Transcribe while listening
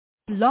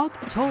Blog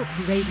Talk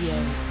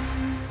Radio.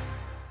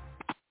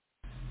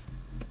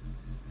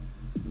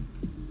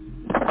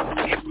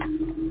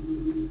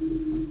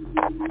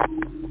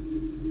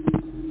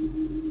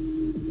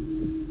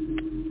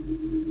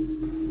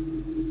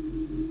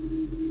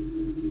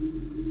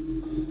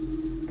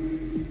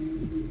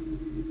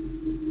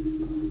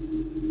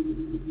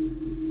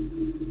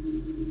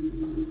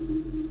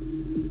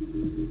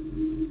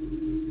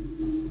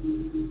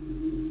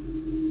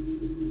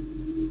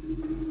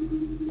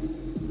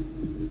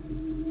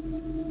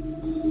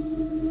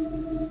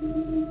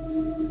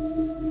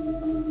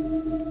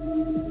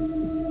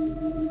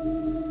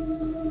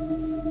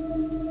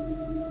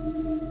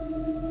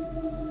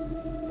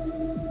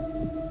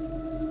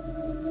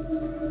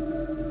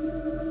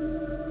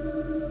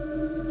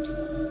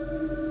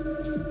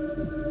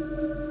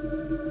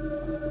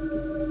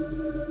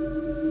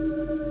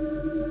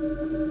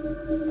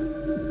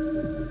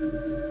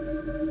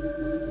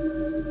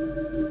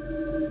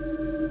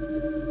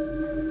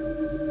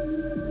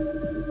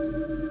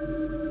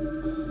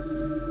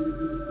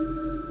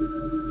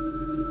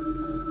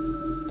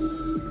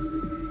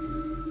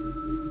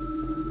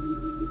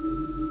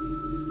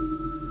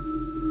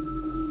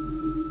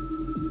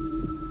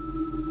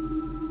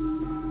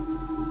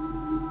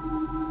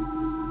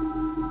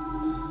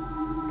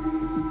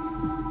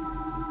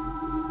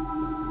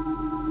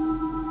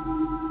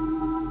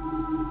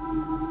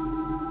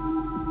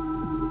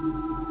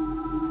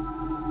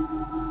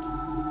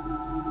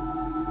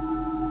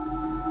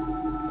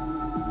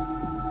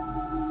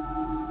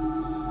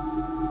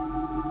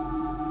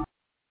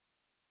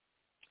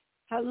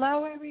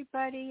 Hello,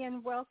 everybody,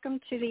 and welcome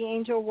to the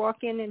Angel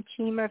Walk-In and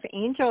Team of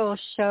Angels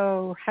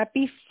show.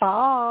 Happy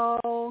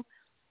fall.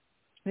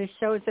 This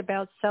show is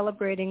about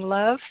celebrating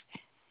love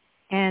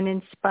and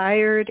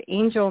inspired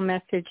angel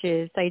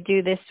messages. I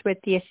do this with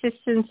the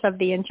assistance of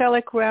the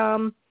angelic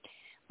realm,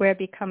 where I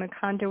become a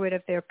conduit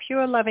of their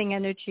pure loving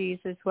energies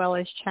as well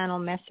as channel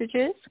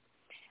messages.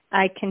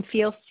 I can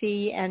feel,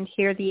 see, and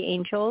hear the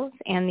angels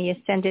and the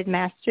ascended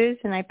masters,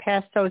 and I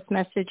pass those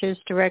messages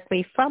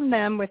directly from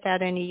them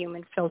without any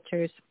human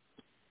filters.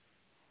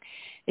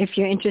 If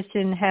you're interested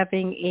in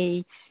having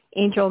a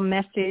angel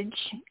message,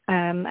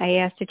 I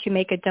ask that you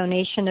make a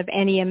donation of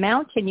any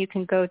amount, and you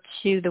can go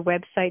to the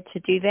website to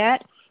do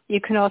that.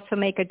 You can also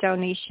make a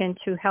donation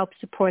to help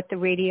support the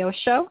radio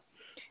show.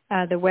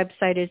 The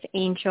website is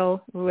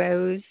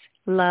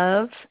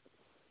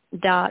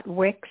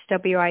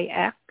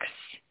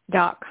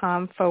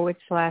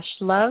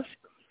angelrose.wix.com/love.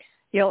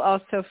 You'll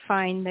also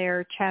find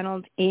their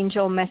channeled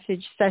angel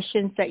message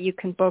sessions that you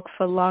can book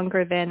for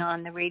longer than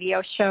on the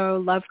radio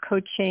show, love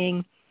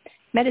coaching,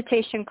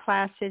 meditation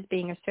classes,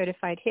 being a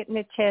certified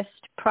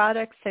hypnotist,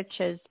 products such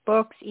as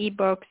books,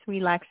 ebooks,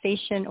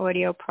 relaxation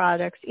audio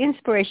products,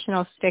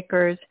 inspirational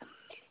stickers,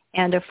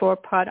 and a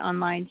 4-part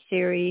online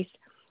series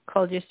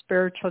called Your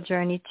Spiritual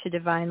Journey to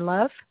Divine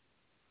Love.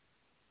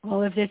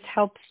 All of this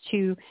helps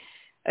to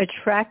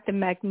attract the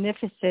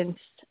magnificence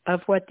of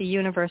what the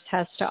universe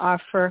has to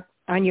offer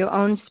on your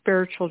own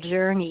spiritual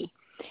journey.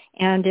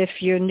 And if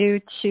you're new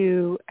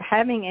to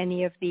having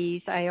any of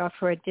these, I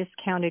offer a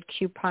discounted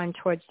coupon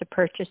towards the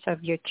purchase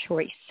of your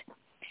choice.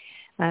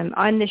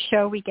 On the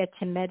show, we get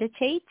to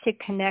meditate, to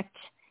connect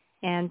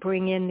and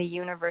bring in the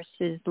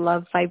universe's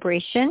love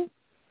vibration.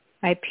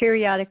 I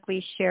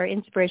periodically share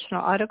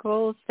inspirational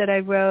articles that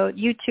I wrote,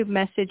 YouTube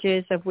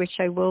messages of which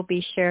I will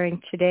be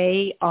sharing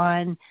today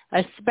on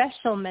a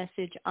special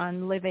message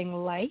on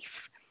living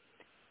life.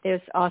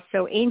 There's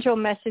also angel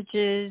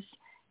messages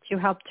to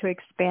help to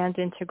expand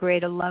into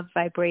greater love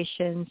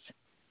vibrations.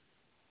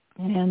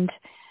 And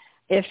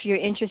if you're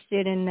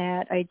interested in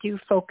that, I do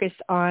focus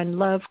on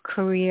love,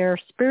 career,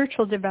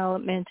 spiritual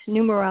development,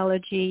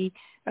 numerology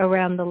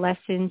around the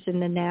lessons in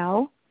the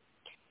now.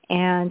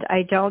 And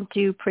I don't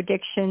do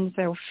predictions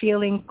or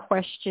feeling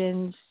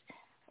questions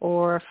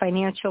or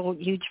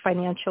huge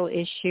financial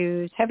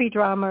issues, heavy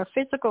drama,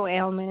 physical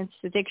ailments,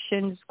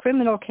 addictions,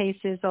 criminal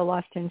cases, or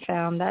lost and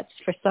found. That's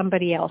for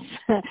somebody else.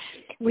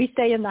 We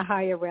stay in the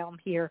higher realm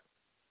here.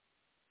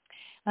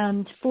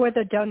 For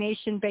the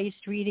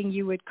donation-based reading,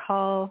 you would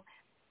call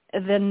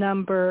the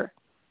number,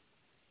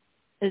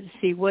 let's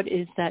see, what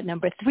is that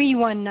number?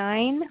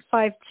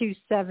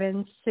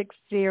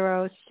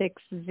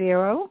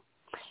 319-527-6060.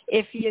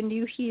 If you're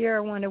new here,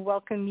 I want to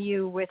welcome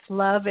you with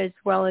love as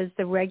well as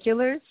the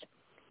regulars.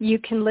 You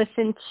can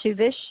listen to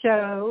this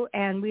show,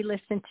 and we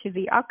listen to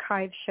the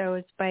archive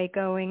shows by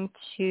going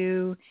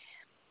to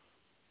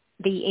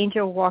the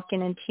Angel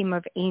Walk-In and Team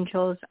of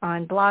Angels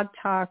on Blog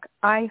Talk,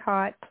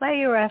 iHeart,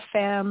 Player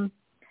FM,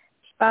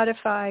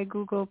 Spotify,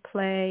 Google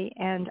Play,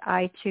 and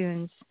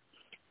iTunes.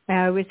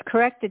 I was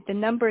corrected. The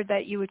number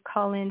that you would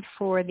call in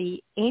for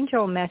the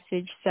angel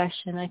message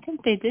session, I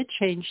think they did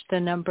change the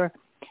number.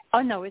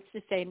 Oh, no, it's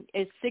the same.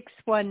 It's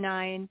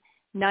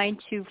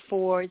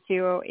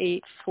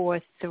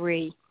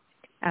 619-924-0843.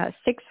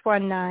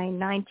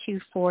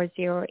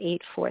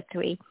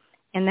 619-924-0843.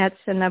 And that's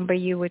the number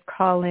you would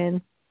call in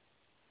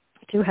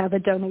to have a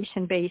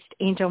donation-based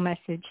angel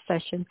message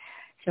session.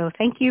 So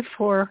thank you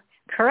for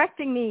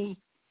correcting me.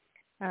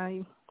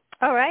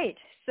 All right,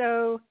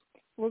 so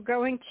we're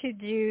going to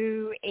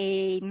do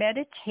a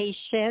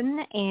meditation,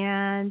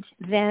 and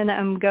then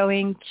I'm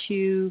going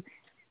to,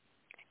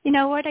 you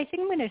know what, I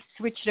think I'm going to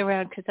switch it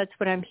around because that's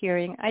what I'm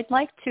hearing. I'd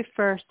like to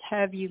first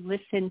have you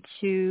listen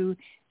to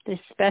this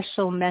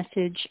special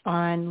message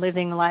on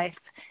living life.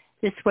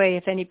 This way,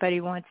 if anybody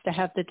wants to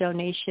have the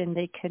donation,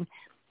 they can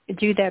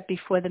do that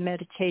before the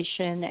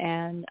meditation,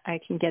 and I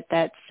can get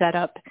that set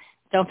up.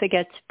 Don't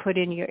forget to put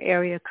in your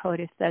area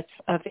code if that's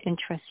of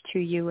interest to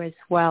you as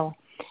well.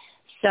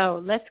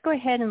 So let's go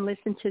ahead and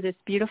listen to this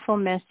beautiful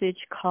message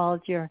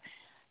called Your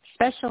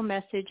Special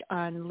Message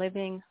on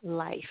Living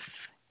Life.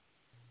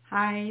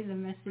 Hi, the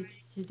message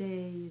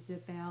today is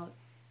about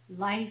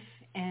life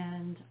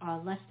and our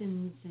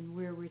lessons and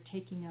where we're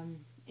taking them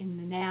in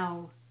the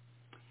now.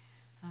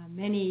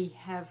 Many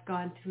have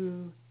gone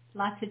through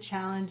lots of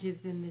challenges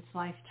in this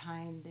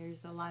lifetime. There's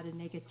a lot of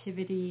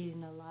negativity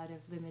and a lot of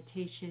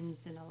limitations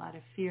and a lot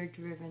of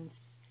fear-driven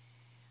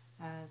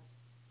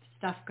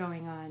stuff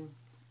going on.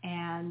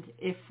 And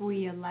if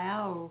we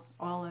allow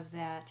all of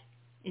that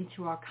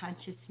into our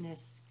consciousness,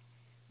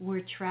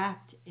 we're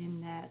trapped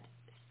in that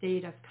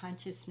state of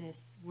consciousness.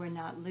 We're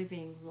not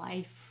living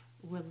life.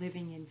 We're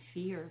living in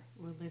fear.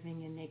 We're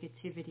living in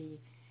negativity.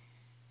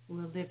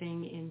 We're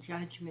living in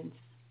judgments.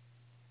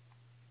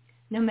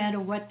 No matter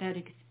what that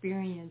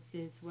experience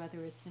is,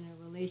 whether it's in a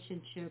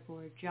relationship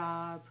or a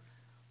job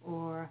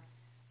or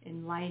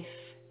in life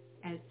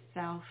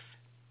itself,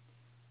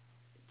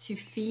 to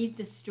feed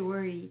the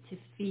story, to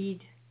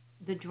feed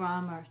the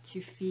drama,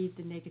 to feed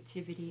the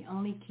negativity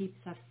only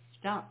keeps us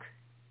stuck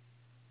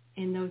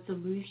in those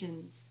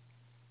illusions,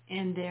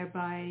 and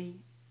thereby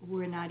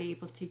we're not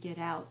able to get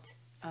out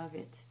of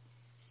it.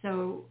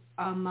 So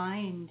our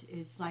mind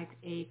is like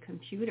a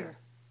computer.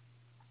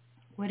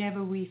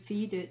 Whatever we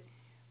feed it,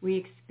 we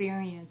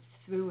experience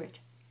through it.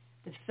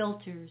 The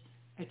filters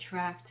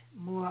attract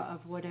more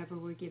of whatever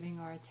we're giving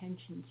our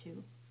attention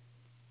to.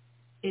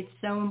 It's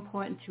so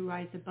important to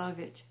rise above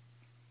it.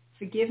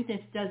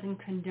 Forgiveness doesn't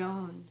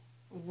condone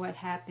what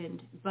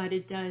happened, but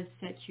it does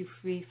set you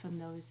free from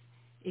those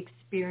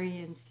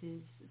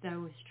experiences,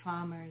 those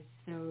traumas,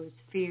 those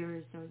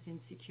fears, those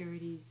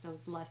insecurities, those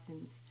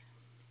lessons,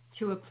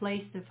 to a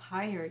place of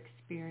higher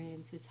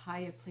experiences,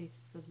 higher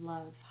places of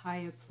love,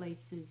 higher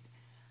places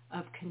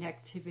of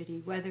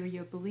connectivity, whether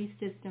your belief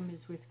system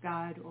is with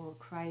God or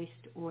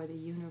Christ or the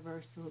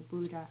universe or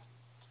Buddha.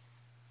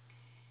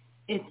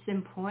 It's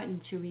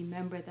important to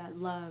remember that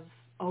love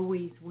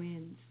always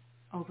wins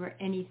over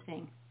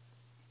anything.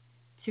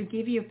 To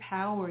give your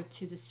power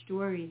to the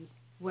story,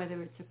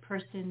 whether it's a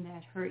person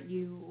that hurt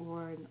you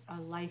or a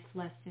life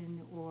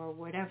lesson or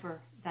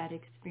whatever that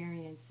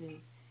experience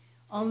is,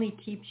 only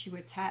keeps you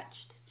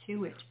attached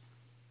to it.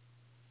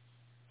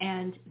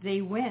 And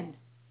they win,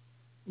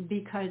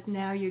 because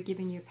now you're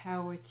giving your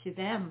power to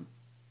them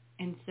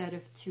instead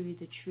of to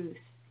the truth.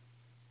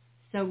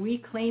 So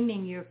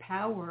reclaiming your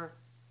power,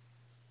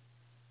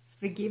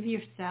 forgive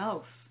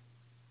yourself.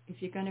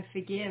 If you're going to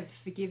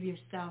forgive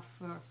yourself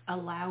for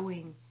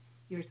allowing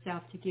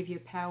yourself to give your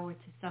power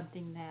to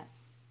something that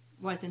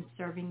wasn't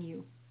serving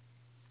you,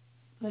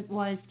 but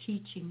was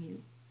teaching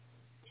you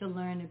to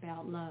learn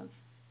about love.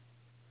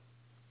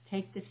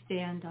 Take the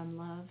stand on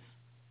love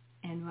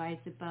and rise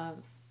above.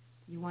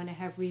 You want to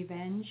have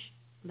revenge?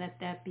 Let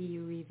that be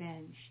your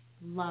revenge.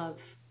 Love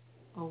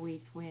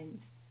always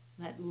wins.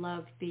 Let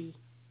love be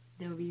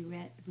the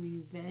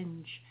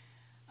revenge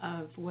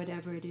of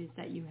whatever it is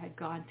that you had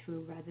gone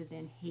through, rather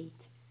than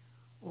hate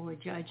or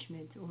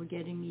judgment or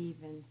getting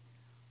even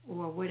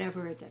or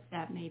whatever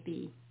that may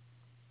be.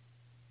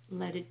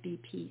 Let it be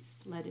peace.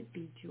 Let it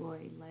be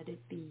joy. Let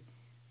it be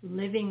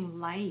living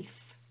life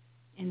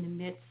in the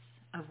midst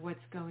of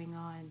what's going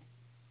on.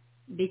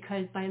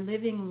 Because by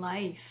living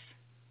life,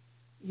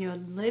 you're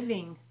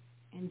living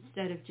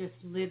instead of just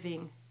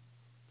living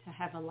to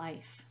have a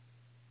life.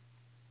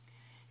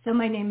 So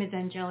my name is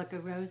Angelica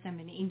Rose. I'm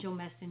an angel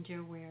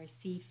messenger where I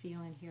see, feel,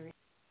 and hear it.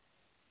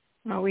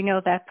 Well, we know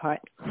that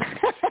part.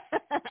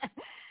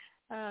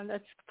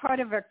 That's part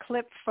of a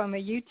clip from a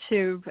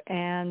YouTube,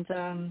 and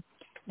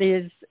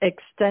there's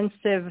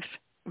extensive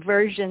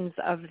versions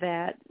of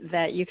that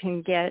you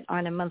can get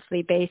on a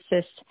monthly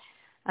basis.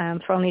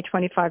 For only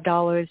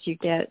 $25, you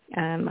get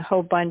a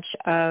whole bunch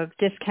of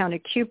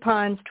discounted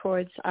coupons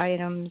towards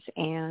items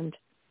and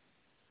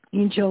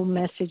angel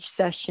message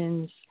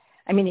sessions.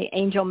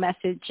 Angel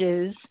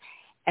messages,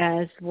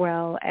 as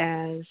well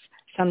as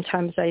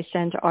sometimes I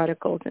send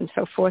articles and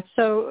so forth.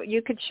 So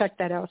you could check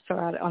that also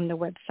out on the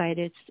website.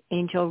 It's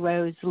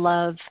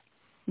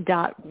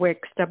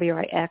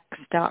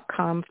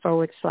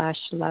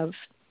angelroselove.wix.com/love.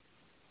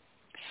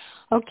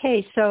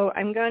 Okay, so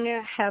I'm going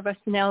to have us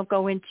now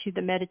go into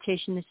the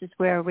meditation. This is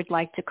where I would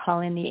like to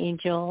call in the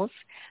angels.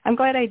 I'm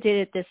glad I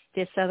did it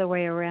this other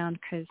way around,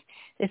 because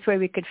this way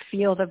we could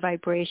feel the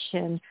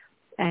vibration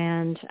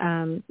and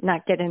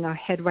not get in our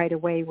head right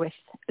away with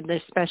the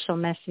special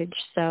message.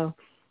 So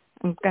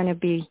I'm going to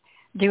be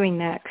doing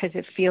that because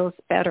it feels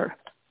better.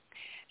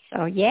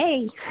 So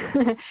yay.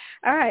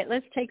 All right,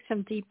 let's take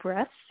some deep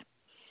breaths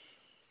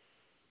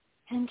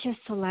and just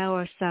allow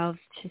ourselves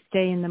to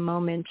stay in the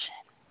moment.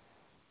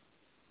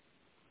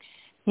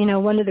 You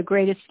know, one of the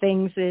greatest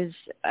things is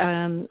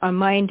our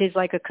mind is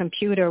like a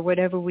computer.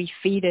 Whatever we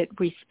feed it,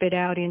 we spit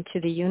out into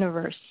the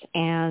universe.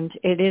 And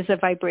it is a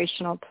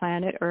vibrational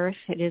planet, Earth.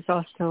 It is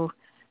also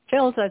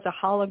filled as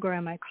a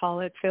hologram, I call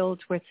it, filled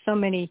with so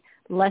many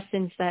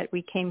lessons that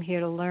we came here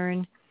to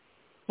learn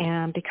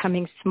and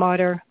becoming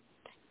smarter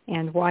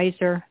and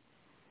wiser.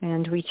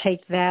 And we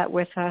take that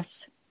with us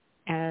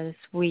as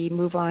we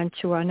move on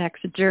to our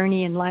next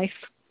journey in life.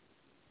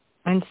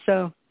 And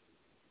so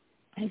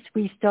as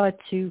we start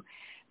to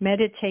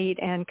meditate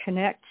and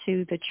connect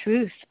to the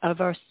truth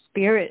of our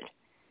spirit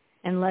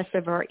and less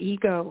of our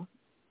ego,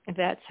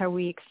 that's how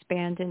we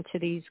expand into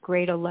these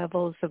greater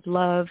levels of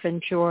love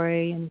and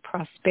joy and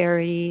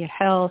prosperity,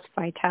 health,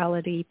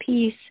 vitality,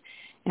 peace,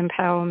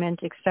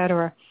 empowerment,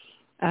 etc.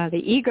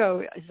 The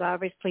ego is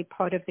obviously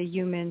part of the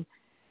human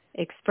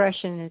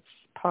expression. It's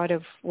part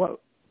of what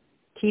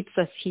keeps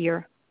us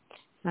here.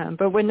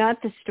 But we're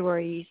not the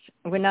stories,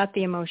 we're not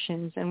the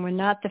emotions, and we're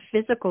not the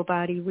physical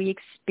body. We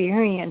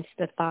experience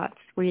the thoughts,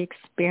 we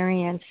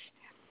experience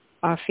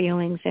our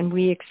feelings, and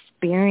we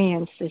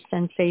experience the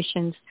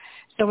sensations.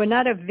 So we're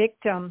not a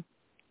victim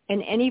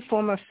in any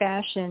form or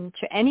fashion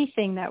to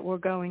anything that we're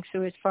going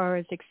through as far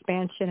as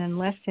expansion and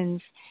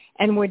lessons.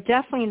 And we're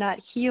definitely not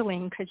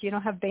healing because you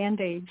don't have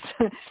Band-Aids.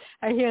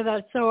 I hear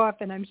that so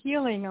often. I'm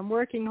healing. I'm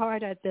working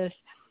hard at this.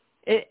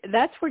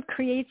 That's what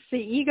creates the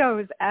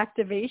ego's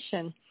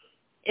activation.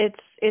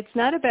 It's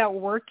not about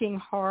working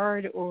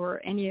hard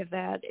or any of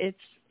that.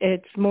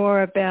 It's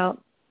more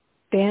about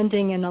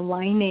banding and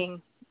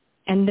aligning.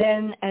 And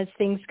then as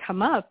things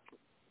come up,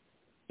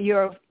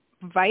 you're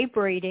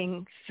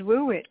vibrating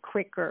through it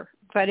quicker.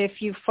 But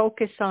if you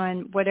focus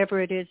on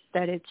whatever it is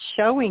that it's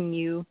showing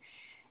you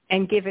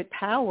and give it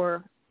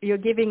power, you're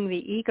giving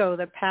the ego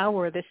the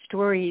power, the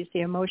stories,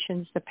 the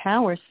emotions, the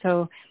power.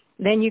 So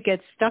then you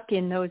get stuck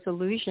in those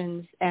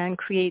illusions and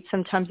create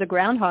sometimes a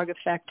groundhog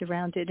effect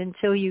around it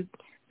until you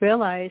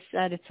realize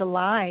that it's a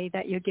lie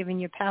that you're giving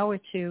your power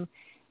to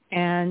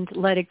and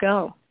let it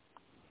go.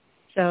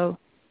 So,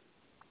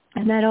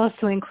 and that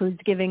also includes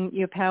giving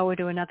your power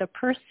to another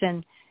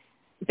person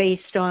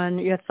based on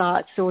your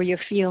thoughts or your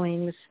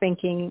feelings,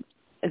 thinking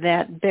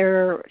that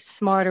they're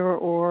smarter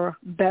or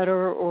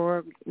better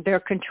or they're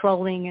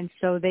controlling and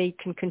so they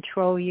can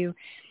control you.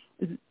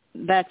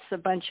 That's a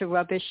bunch of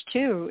rubbish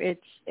too.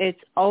 It's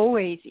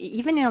always,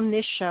 even on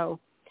this show,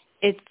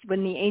 it's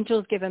when the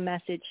angels give a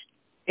message,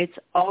 it's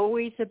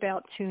always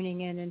about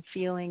tuning in and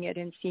feeling it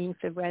and seeing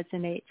if it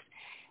resonates.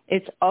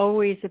 It's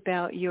always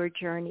about your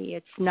journey.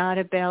 It's not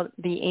about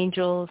the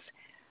angels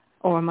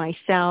or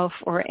myself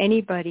or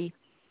anybody,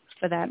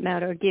 for that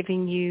matter,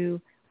 giving you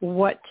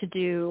what to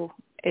do.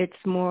 It's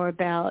more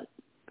about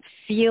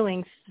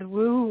feeling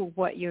through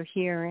what you're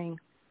hearing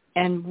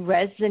and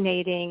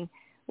resonating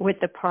with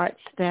the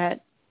parts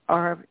that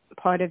are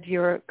part of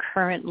your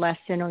current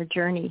lesson or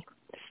journey.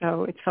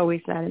 So it's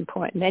always that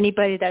important.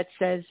 Anybody that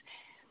says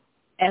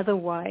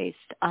otherwise,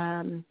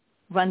 run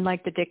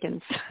like the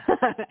Dickens,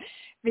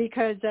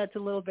 because that's a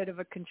little bit of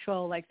a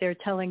control, like they're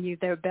telling you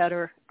they're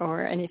better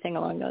or anything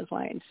along those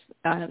lines.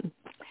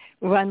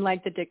 Run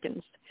like the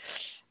Dickens.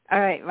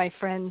 All right, my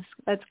friends,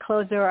 let's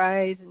close our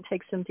eyes and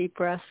take some deep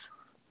breaths.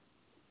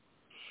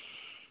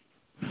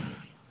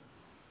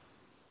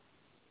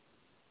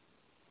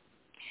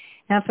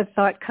 Now if a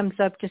thought comes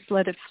up, just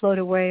let it float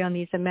away on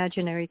these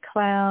imaginary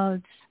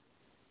clouds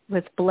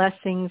with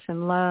blessings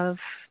and love.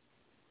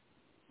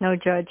 No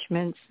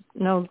judgments,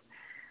 no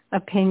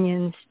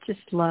opinions, just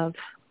love.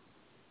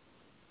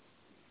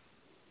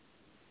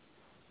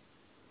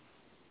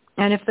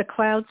 And if the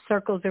cloud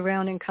circles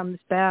around and comes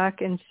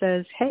back and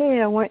says,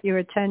 hey, I want your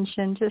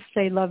attention, just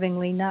say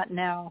lovingly, not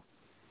now.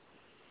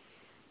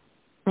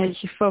 As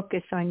you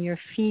focus on your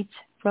feet,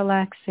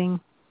 relaxing,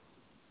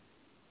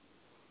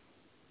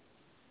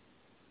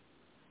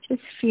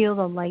 just feel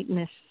the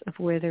lightness of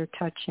where they're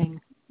touching,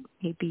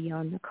 maybe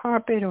on the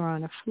carpet or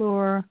on a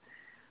floor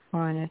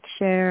or on a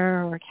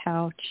chair or a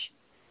couch.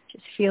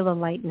 Just feel the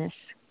lightness.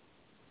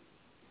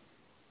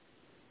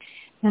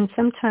 And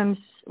sometimes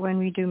when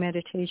we do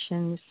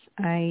meditations,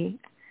 I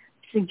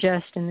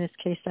suggest, in this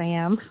case I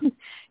am,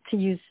 to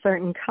use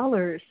certain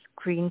colors.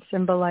 Green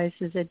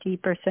symbolizes a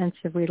deeper sense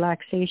of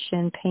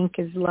relaxation. Pink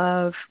is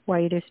love.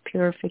 White is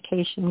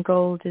purification.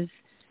 Gold is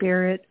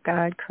spirit,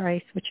 God,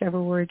 Christ,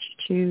 whichever word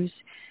you choose.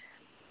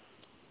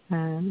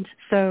 And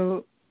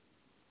so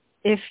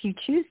if you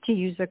choose to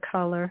use a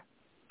color,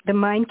 the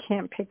mind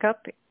can't pick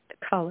up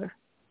color.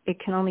 It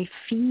can only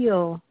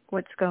feel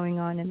what's going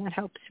on, and that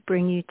helps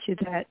bring you to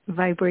that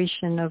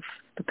vibration of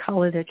the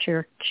color that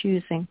you're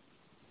choosing.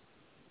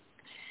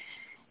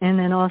 And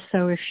then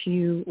also if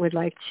you would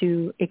like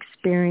to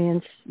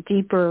experience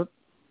deeper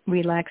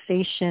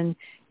relaxation,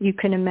 you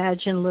can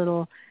imagine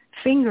little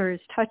fingers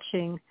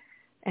touching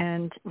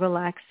and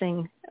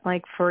relaxing,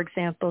 like, for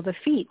example, the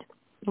feet,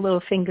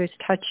 little fingers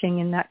touching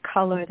in that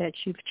color that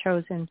you've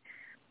chosen.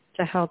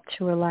 to help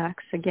to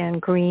relax. Again,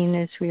 green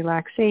is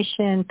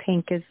relaxation,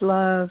 pink is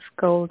love,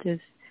 gold is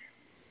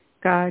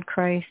God,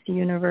 Christ, the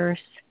universe.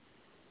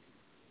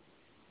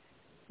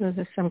 Those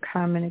are some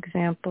common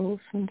examples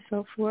and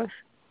so forth.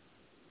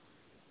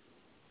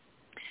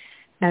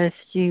 As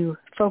you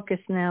focus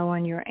now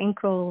on your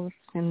ankles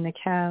and the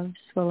calves,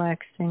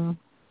 relaxing.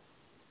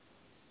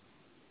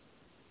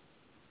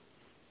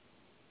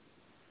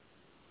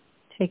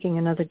 Taking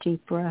another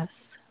deep breath.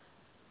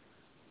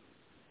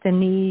 The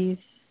knees,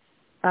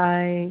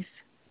 thighs.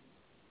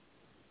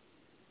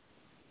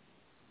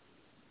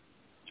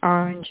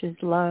 Orange is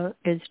love,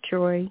 is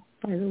joy,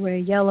 by the way.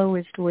 Yellow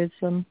is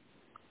wisdom.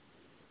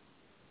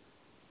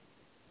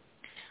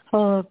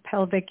 Whole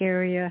pelvic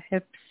area,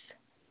 hips,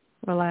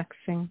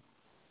 relaxing.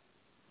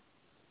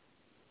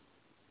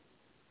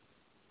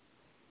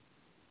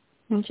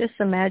 And just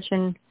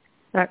imagine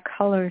that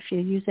color, if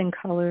you're using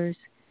colors,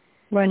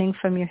 running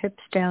from your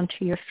hips down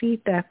to your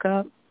feet, back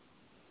up.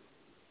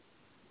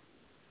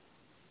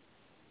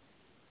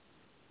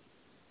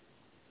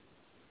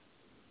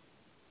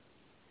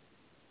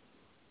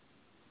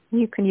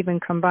 You can even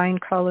combine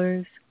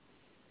colors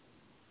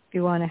if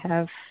you want to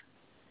have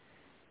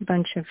a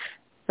bunch of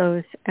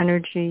those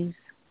energies.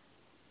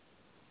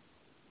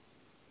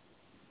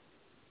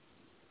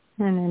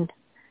 And then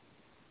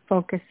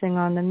focusing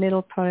on the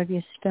middle part of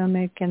your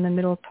stomach and the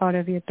middle part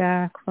of your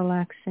back,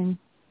 relaxing.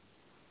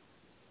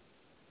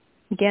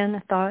 Again,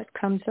 a thought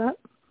comes up,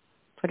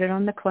 put it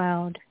on the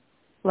cloud,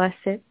 bless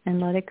it,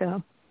 and let it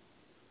go.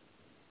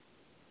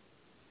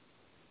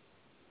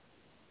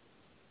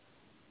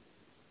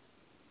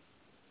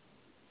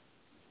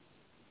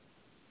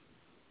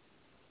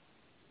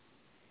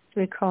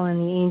 We call in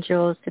the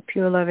angels, the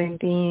pure loving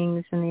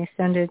beings, and the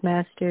ascended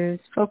masters,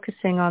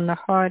 focusing on the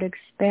heart,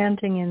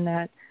 expanding in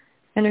that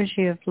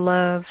energy of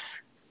love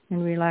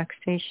and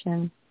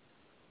relaxation.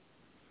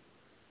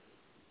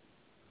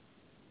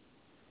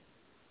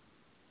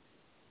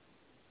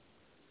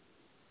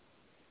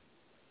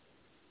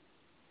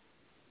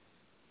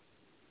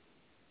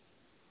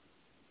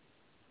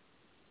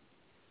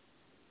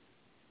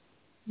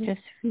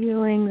 Just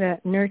feeling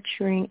that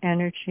nurturing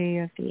energy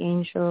of the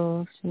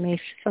angels.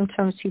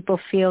 Sometimes people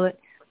feel it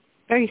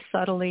very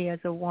subtly as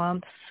a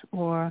warmth,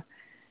 or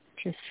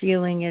just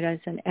feeling it as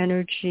an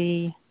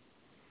energy.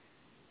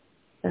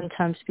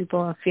 Sometimes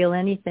people don't feel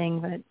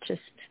anything but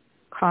just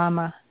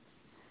karma.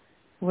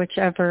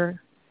 Whichever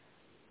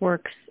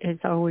works is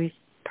always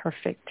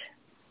perfect.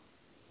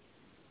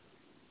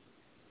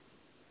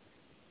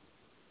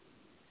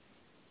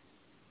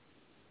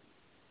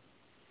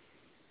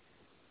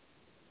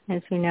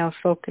 As we now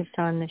focus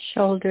on the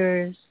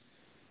shoulders,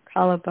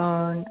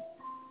 collarbone,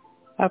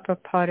 upper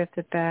part of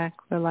the back,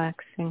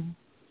 relaxing.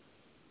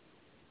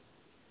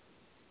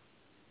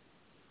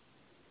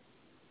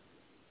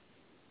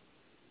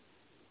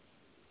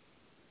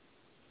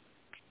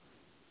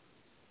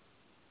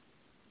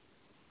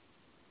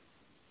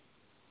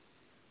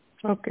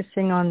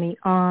 Focusing on the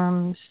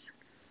arms,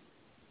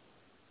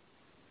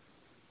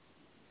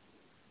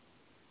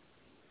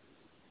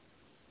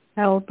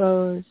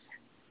 elbows,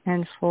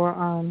 and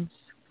forearms.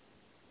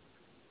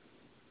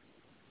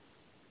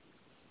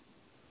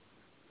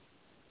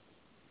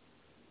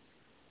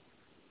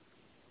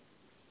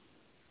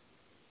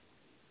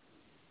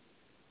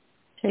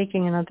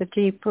 Taking another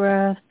deep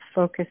breath,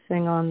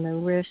 focusing on the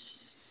wrists,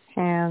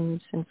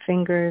 hands, and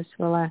fingers,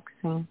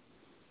 relaxing.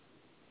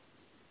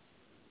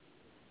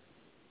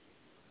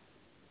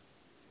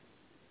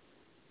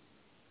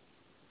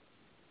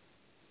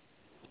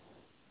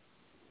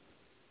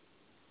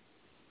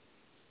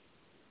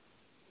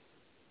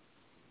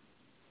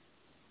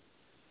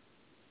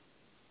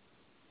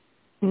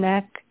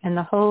 Neck and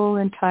the whole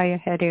entire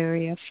head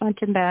area, front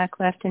and back,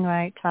 left and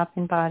right, top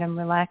and bottom,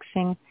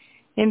 relaxing.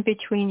 In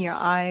between your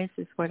eyes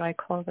is what I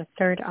call the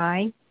third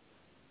eye.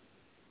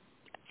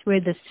 It's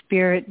where the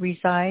spirit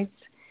resides.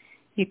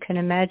 You can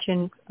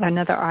imagine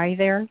another eye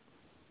there,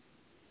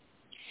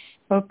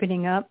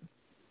 opening up.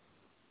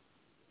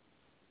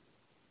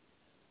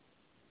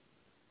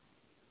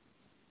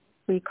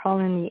 We call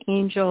in the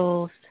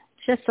angels.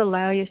 Just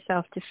allow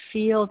yourself to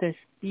feel this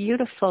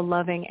beautiful,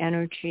 loving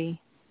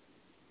energy.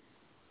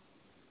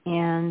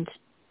 And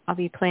I'll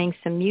be playing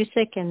some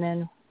music, and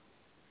then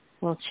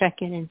we'll check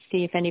in and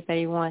see if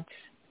anybody wants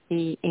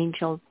the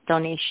angel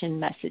donation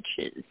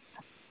messages.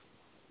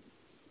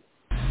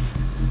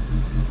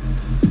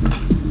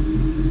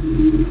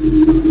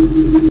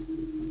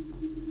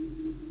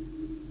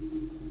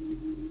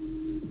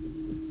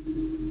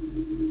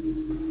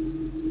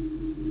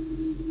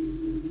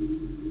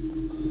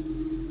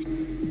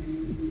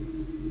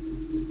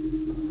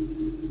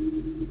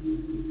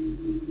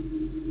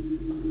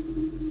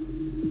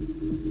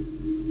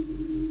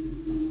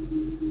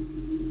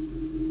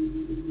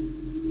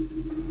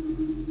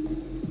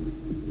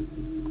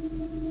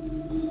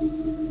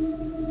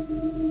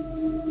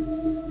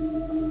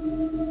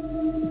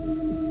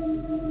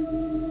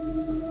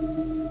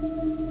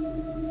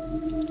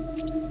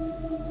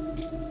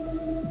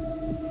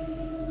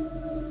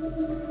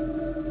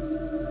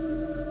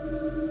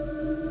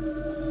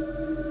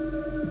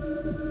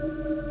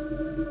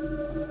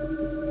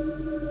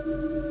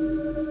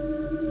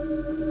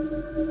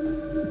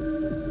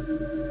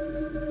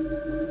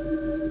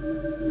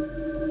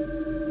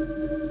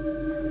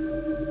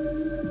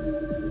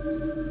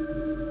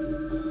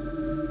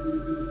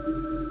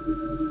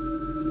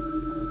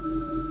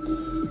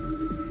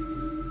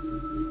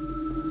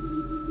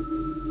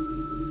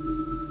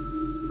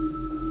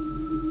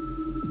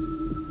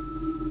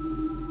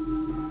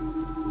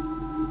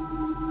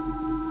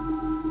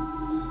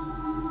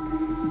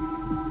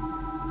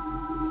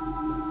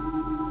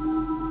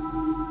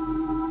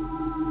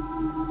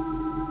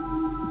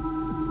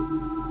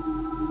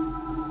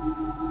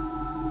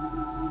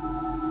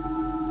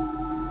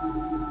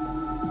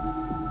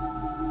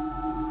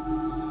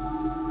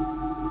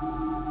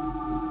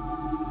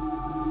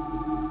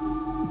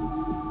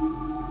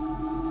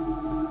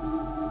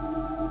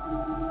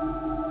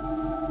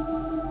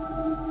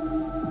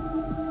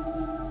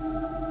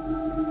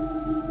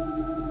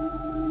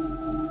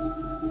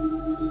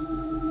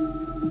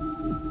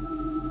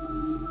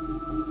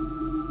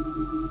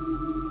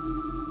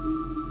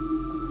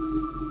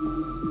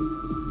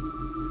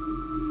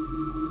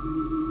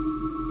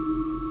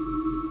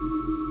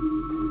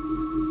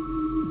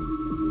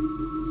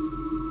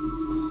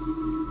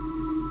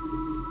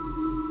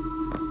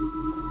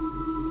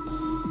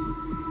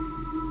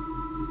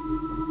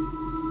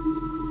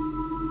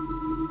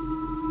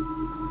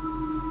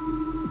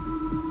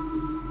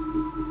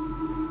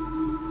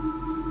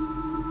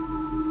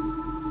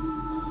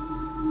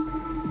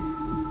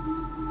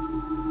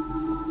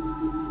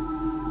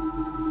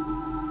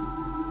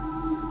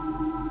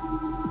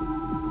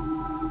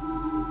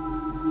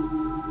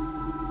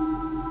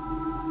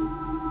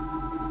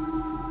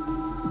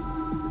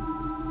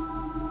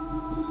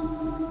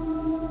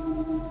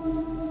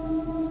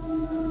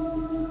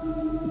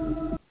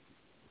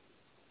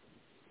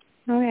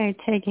 Okay,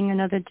 taking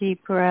another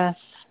deep breath.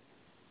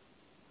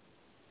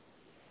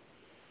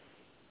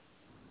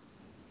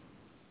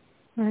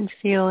 And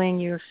feeling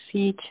your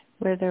feet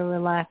where they're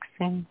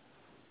relaxing.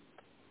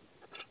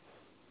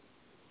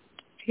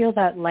 Feel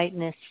that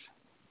lightness.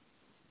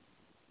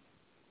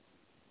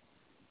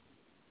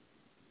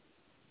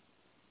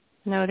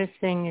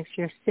 Noticing if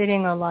you're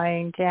sitting or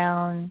lying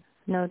down,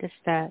 notice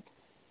that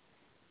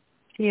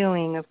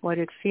feeling of what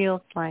it feels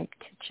like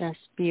to just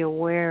be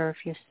aware of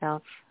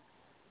yourself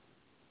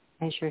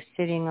as you're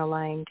sitting or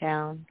lying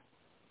down.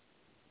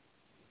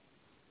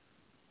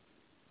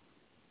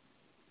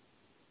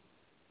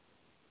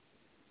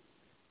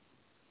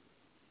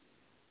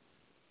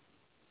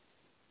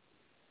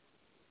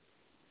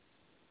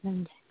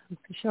 And I'm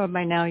sure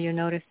by now you're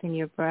noticing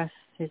your breath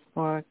is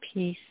more at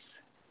peace,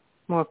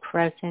 more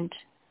present,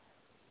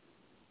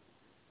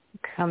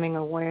 becoming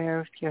aware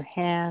of your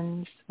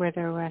hands, where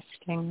they're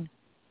resting.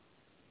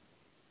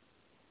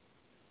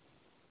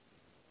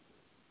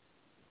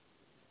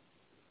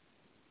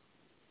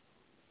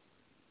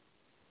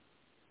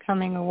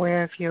 Becoming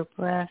aware of your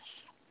breath.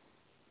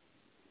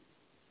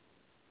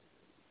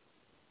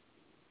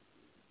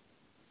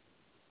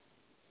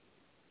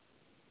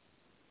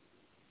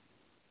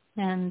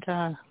 And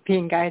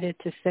being guided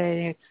to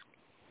say, it's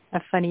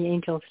a funny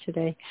angels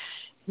today,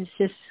 is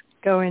just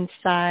go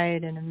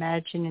inside and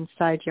imagine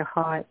inside your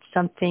heart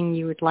something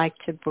you would like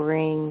to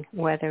bring,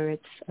 whether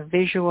it's a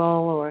visual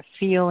or a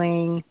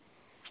feeling,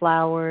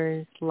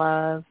 flowers,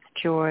 love,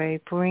 joy.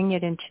 Bring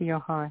it into your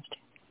heart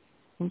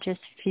and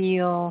just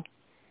feel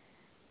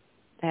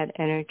that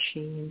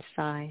energy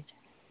inside.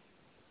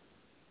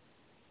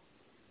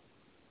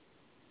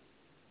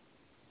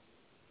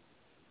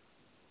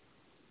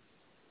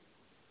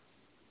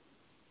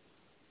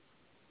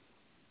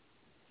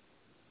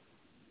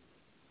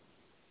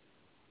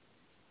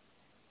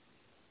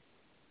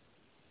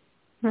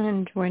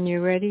 And when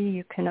you're ready,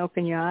 you can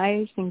open your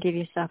eyes and give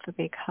yourself a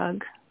big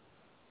hug.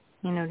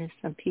 You notice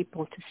some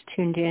people just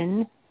tuned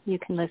in. You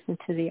can listen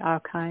to the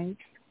archives.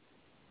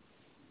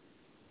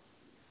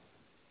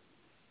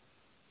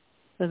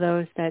 For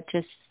those that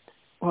just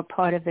were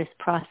part of this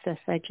process,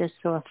 I just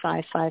saw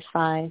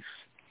 555.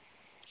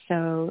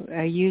 So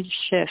a huge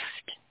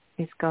shift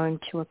is going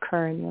to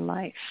occur in your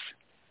life.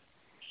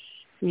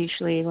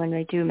 Usually when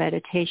I do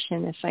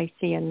meditation, if I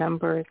see a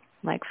number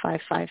like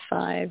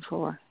 555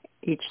 or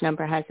each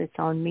number has its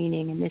own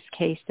meaning. In this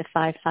case, the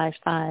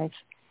 555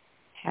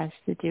 has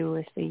to do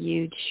with a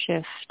huge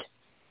shift.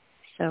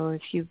 So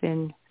if you've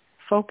been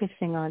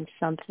focusing on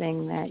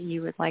something that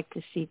you would like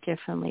to see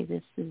differently,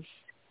 this is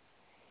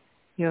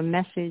your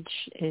message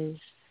is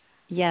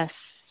yes,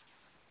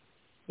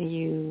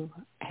 you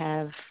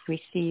have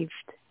received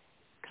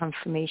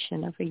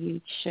confirmation of a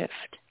huge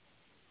shift.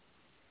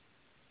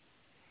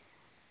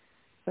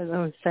 For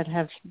those that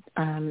have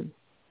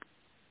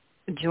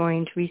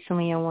joined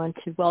recently, I want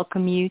to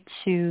welcome you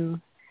to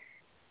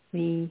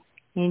the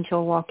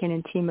Angel Walk-In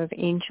and Team of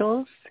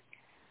Angels.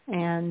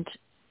 And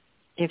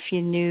if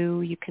you're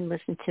new, you can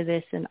listen to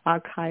this in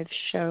archive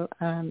show,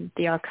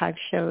 the archive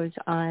shows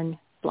on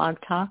Blog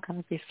Talk,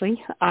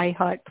 obviously,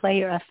 iHeart,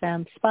 Player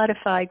FM,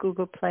 Spotify,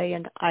 Google Play,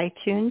 and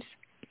iTunes.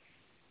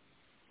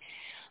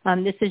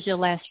 This is your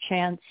last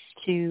chance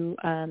to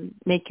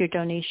make your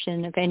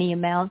donation of any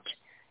amount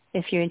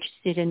if you're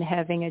interested in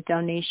having a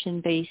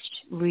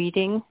donation-based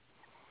reading.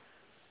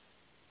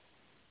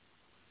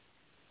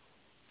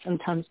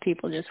 Sometimes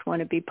people just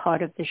want to be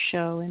part of the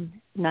show and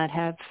not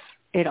have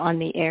it on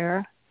the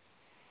air.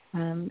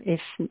 If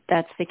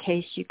that's the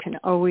case, you can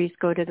always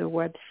go to the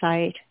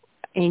website,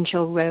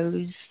 Angel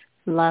Rose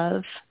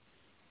Love,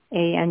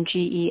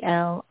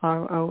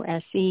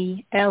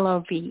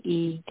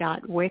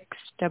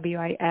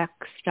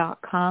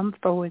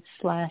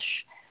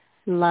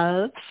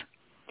 ANGELROSE.wix.com/love.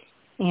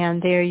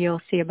 And there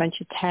you'll see a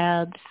bunch of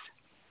tabs.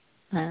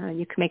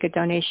 You can make a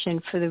donation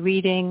for the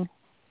reading.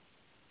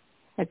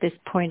 At this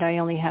point, I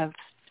only have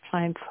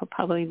time for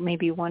probably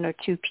maybe one or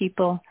two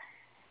people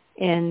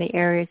in the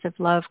areas of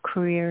love,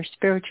 career,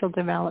 spiritual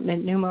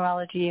development,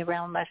 numerology,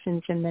 around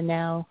lessons in the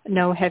now.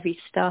 No heavy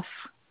stuff.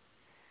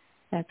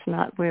 That's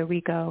not where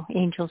we go.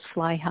 Angels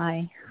fly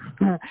high.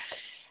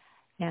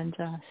 And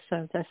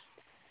so just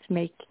to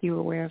make you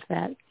aware of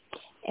that.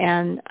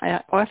 And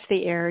off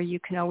the air,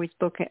 you can always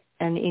book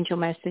an angel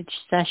message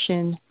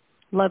session,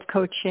 love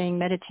coaching,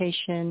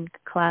 meditation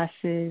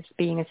classes,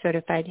 being a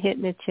certified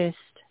hypnotist.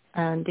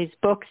 These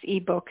books,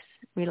 ebooks,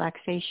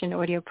 relaxation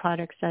audio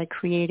products I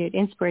created,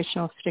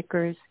 inspirational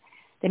stickers.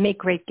 They make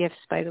great gifts,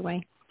 by the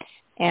way.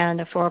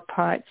 And a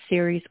 4-part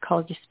series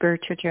called Your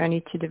Spiritual Journey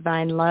to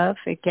Divine Love.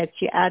 It gets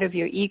you out of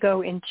your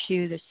ego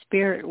into the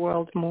spirit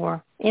world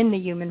more in the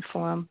human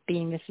form,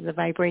 being this is a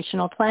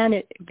vibrational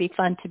planet. It'd be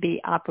fun to be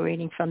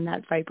operating from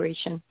that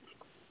vibration.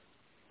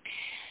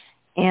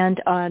 And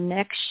our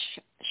next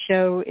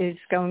show is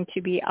going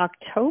to be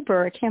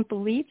October. I can't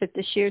believe it.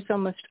 This year's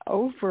almost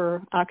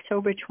over.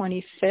 October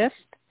 25th.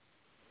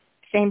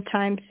 Same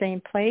time, same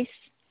place,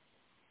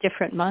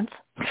 different month.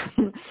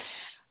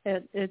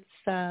 It's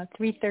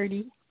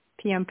 3:30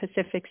 p.m.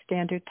 Pacific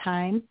Standard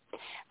Time.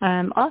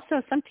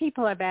 Also, some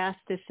people have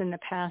asked this in the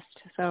past,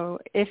 so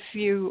if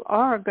you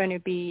are going to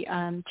be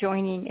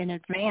joining in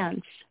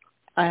advance,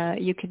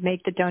 you could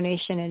make the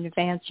donation in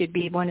advance. You'd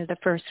be one of the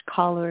first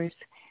callers.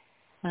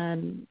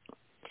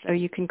 So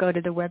you can go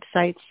to the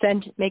website,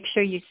 make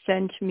sure you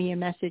send me a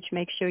message,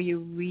 make sure you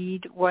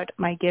read what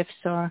my gifts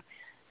are,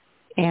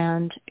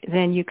 and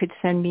then you could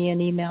send me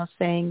an email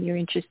saying you're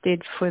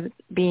interested for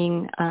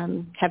being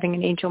having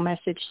an angel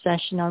message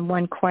session on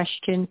one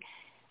question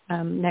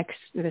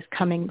this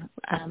coming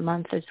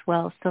month as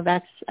well. So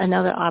that's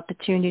another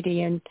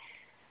opportunity, and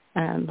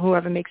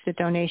whoever makes the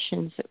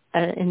donations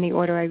in the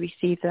order I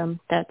receive them,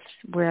 that's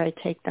where I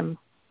take them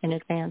in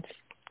advance.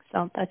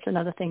 So that's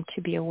another thing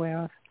to be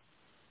aware of.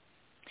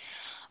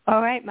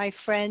 All right, my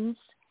friends.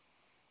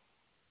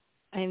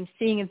 I'm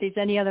seeing if there's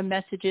any other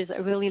messages. I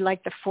really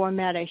like the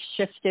format. I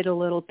shifted a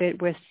little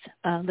bit with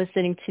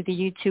listening to the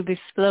YouTube. If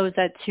for those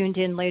that tuned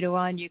in later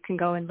on, you can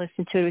go and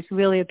listen to it. It was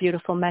really a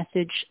beautiful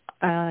message,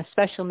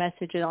 special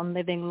message on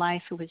living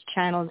life. It was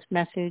channeled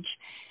message.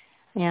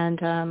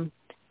 And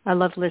I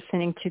love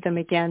listening to them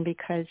again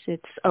because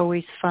it's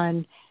always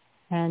fun.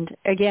 And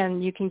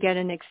again, you can get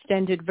an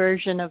extended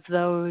version of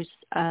those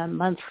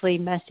monthly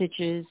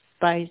messages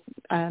by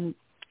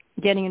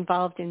getting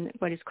involved in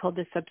what is called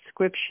the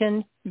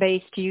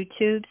subscription-based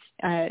YouTubes.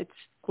 It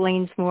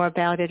explains more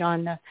about it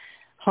on the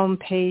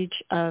homepage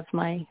of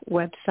my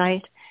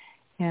website,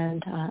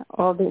 and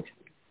all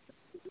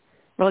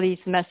these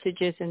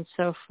messages and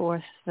so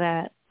forth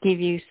that give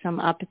you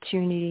some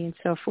opportunity and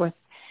so forth.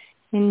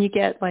 And you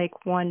get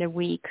like one a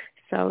week,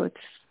 so it's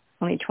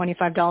only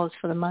 $25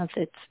 for the month.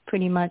 It's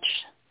pretty much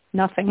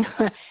nothing.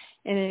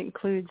 And it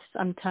includes,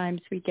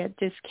 sometimes we get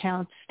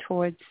discounts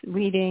towards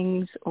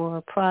readings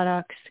or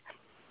products.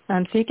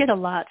 So you get a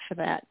lot for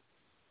that.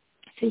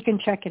 So you can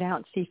check it out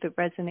and see if it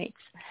resonates.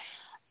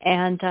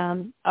 And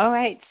all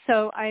right,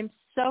 so I'm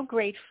so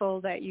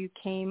grateful that you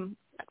came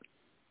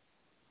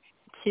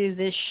to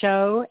this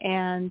show,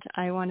 and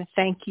I want to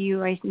thank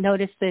you. I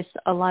noticed there's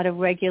a lot of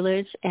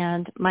regulars,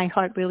 and my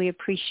heart really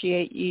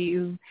appreciate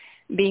you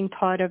being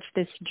part of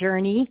this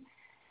journey,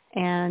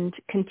 and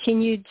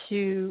continue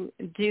to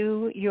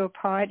do your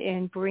part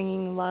in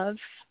bringing love,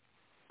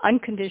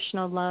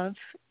 unconditional love.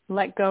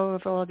 Let go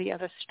of all the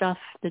other stuff,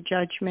 the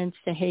judgments,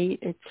 the hate.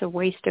 It's a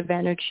waste of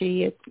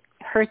energy. It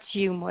hurts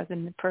you more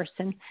than the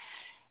person.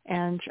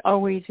 And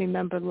always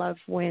remember, love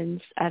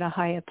wins at a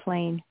higher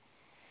plane.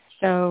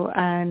 So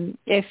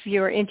if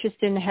you're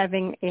interested in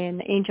having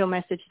an angel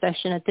message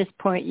session at this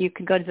point, you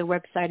can go to the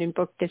website and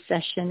book this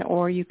session,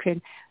 or you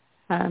could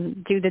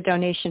do the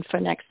donation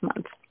for next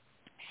month.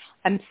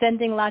 I'm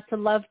sending lots of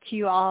love to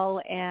you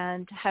all,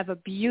 and have a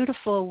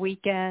beautiful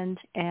weekend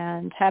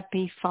and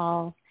happy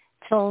fall.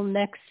 Till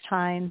next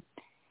time,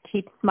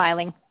 keep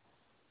smiling.